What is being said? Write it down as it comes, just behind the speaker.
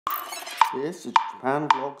This is Japan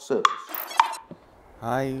Vlog Service.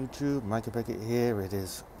 Hi YouTube, Michael Beckett here. It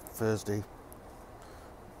is Thursday,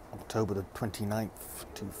 October the 29th,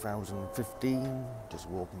 2015. Just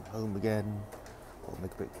walking home again. I'll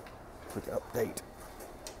make a quick update.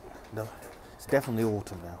 No, it's definitely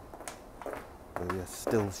autumn now. But yeah,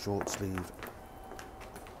 still short sleeved.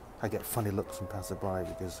 I get funny looks from passerby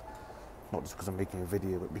because, not just because I'm making a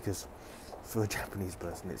video, but because for a Japanese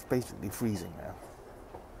person it's basically freezing now.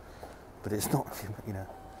 But it's not, you know.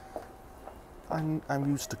 I'm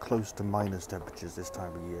used to close to minus temperatures this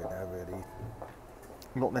time of year now, really.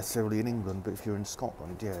 Not necessarily in England, but if you're in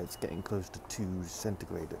Scotland, yeah, it's getting close to 2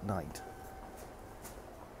 centigrade at night.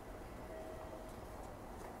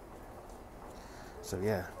 So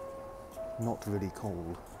yeah, not really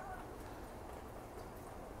cold.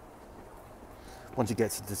 Once it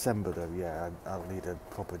gets to December though, yeah, I'll need a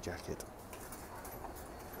proper jacket.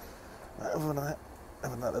 Other than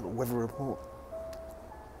that little weather report,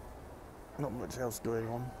 not much else going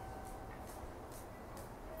on.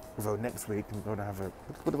 Although next week I'm going to have a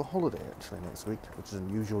bit of a holiday actually next week, which is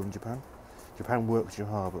unusual in Japan. Japan works you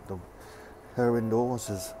hard, but her indoors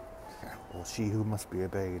has, or she who must be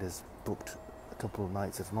obeyed, has booked a couple of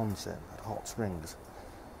nights of onsen at Hot Springs.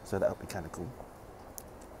 So that'll be kind of cool.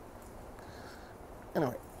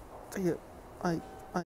 Anyway, so yeah,